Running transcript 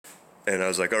And I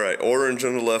was like, all right, orange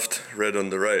on the left, red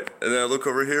on the right. And then I look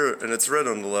over here and it's red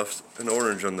on the left and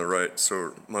orange on the right.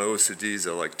 So my OCDs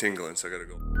are like tingling, so I gotta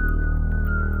go.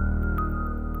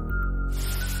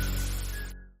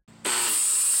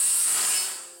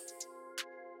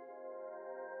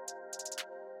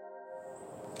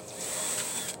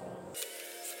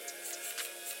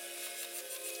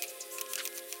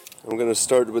 I'm gonna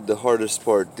start with the hardest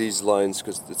part, these lines,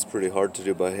 because it's pretty hard to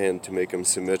do by hand to make them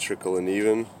symmetrical and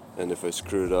even. And if I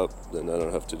screw it up, then I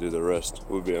don't have to do the rest. It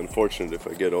would be unfortunate if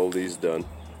I get all these done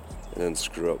and then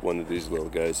screw up one of these little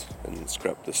guys and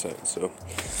scrap the sign. So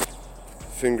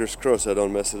fingers crossed I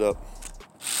don't mess it up.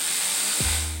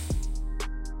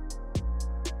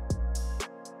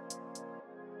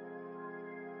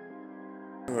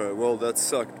 Alright, well that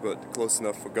sucked, but close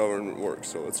enough for government work,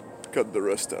 so let's cut the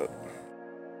rest out.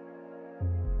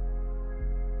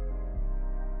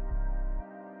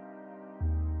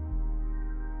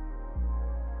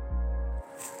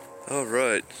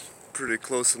 Alright, pretty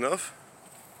close enough.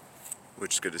 We're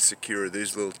just going to secure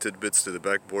these little tidbits to the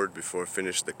backboard before I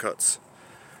finish the cuts.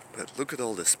 But look at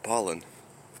all this pollen.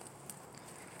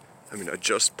 I mean, I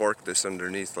just parked this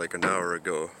underneath like an hour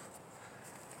ago.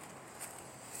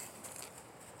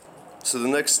 So the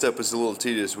next step is a little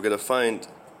tedious. We got to find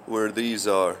where these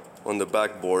are on the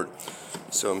backboard.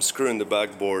 So I'm screwing the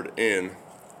backboard in.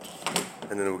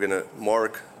 And then we're gonna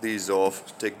mark these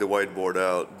off, take the whiteboard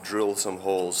out, drill some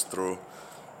holes through,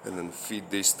 and then feed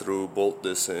these through, bolt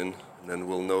this in, and then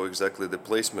we'll know exactly the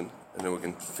placement. And then we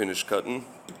can finish cutting,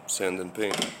 sand and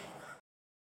paint.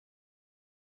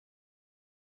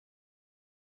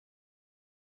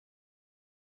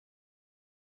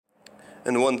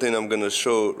 And one thing I'm gonna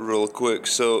show real quick,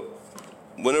 so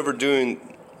whenever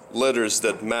doing letters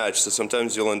that match, so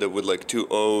sometimes you'll end up with like two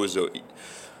O's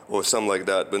or something like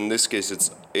that, but in this case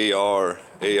it's AR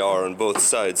on both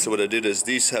sides. So what I did is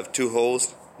these have two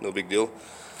holes, no big deal.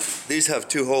 These have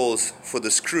two holes for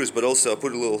the screws, but also I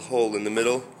put a little hole in the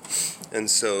middle, and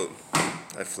so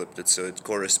I flipped it so it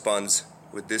corresponds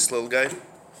with this little guy.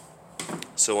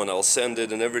 So when I'll sand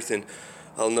it and everything,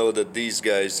 I'll know that these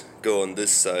guys go on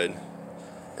this side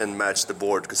and match the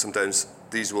board, because sometimes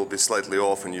these will be slightly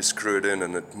off and you screw it in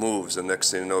and it moves, and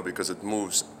next thing you know, because it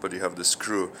moves but you have the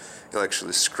screw, you'll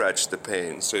actually scratch the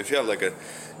pane. So if you have like a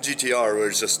GTR where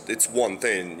it's one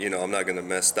thing, you know, I'm not gonna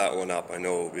mess that one up, I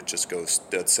know it just goes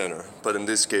dead center. But in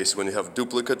this case, when you have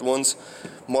duplicate ones,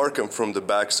 mark them from the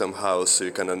back somehow so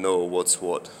you kind of know what's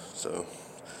what. So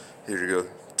here you go,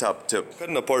 top tip.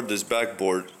 Cutting apart this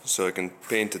backboard so I can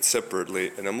paint it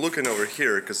separately, and I'm looking over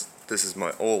here because this is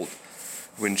my old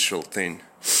windshield thing.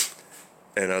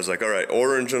 And I was like, all right,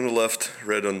 orange on the left,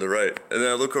 red on the right. And then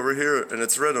I look over here and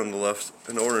it's red on the left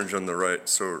and orange on the right.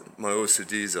 So my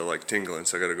OCDs are like tingling,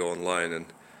 so I gotta go online and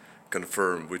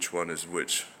confirm which one is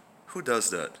which. Who does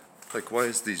that? Like, why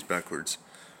is these backwards?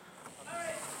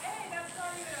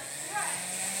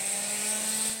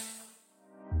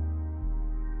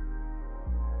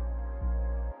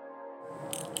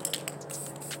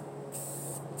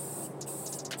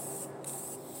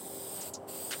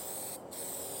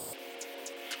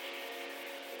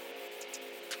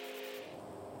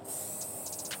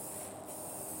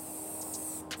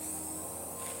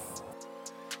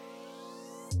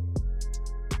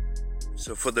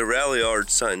 So for the RalliArt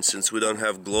sign, since we don't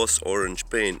have gloss orange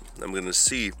paint, I'm gonna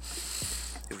see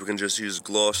if we can just use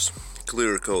gloss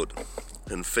clear coat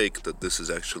and fake that this is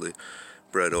actually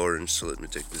bright orange. So let me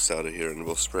take this out of here and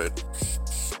we'll spray it.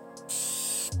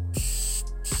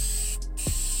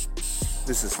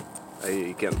 This is,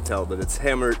 you can't tell, but it's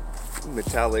hammered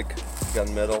metallic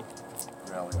gunmetal.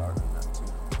 RalliArt on that too.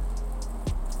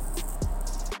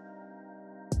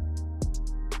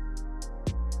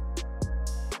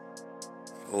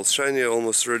 All shiny,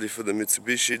 almost ready for the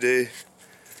Mitsubishi day.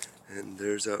 And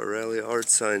there's our RalliArt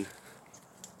sign.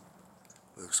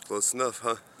 Looks close enough,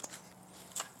 huh?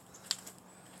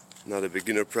 Not a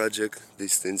beginner project.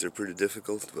 These things are pretty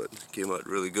difficult, but came out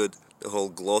really good. The whole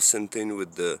glossing thing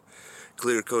with the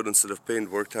clear coat instead of paint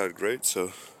worked out great,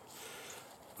 so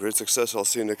great success. I'll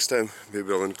see you next time.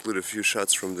 Maybe I'll include a few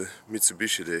shots from the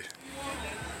Mitsubishi day.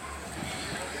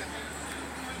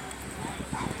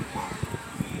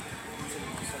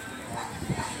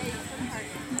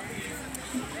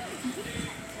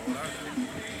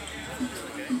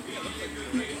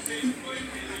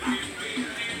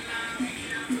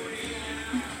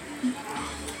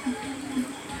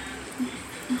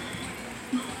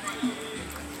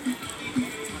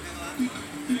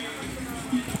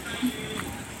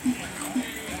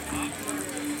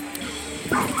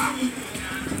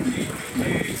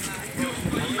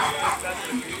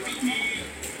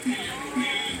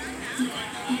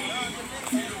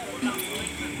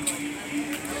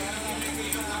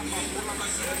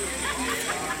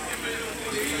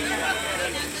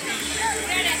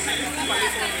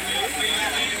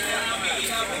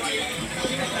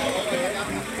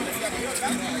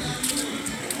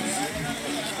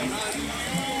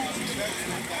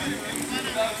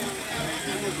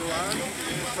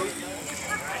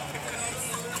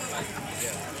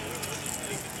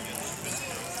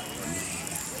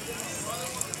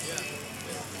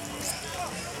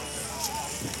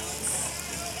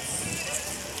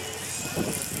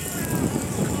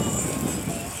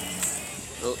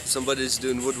 somebody's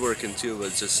doing woodworking too,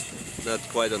 but just not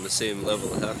quite on the same level,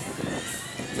 huh?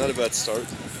 Not a bad start.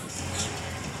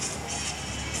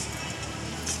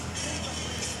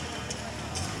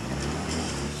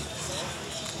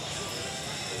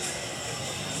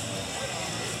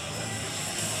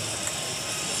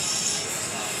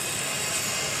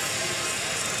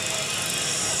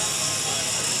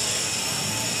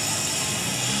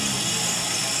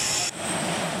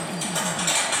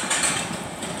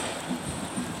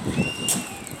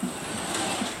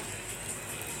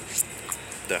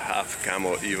 The half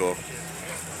camo Evo.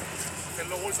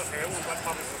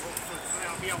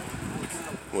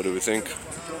 What do we think?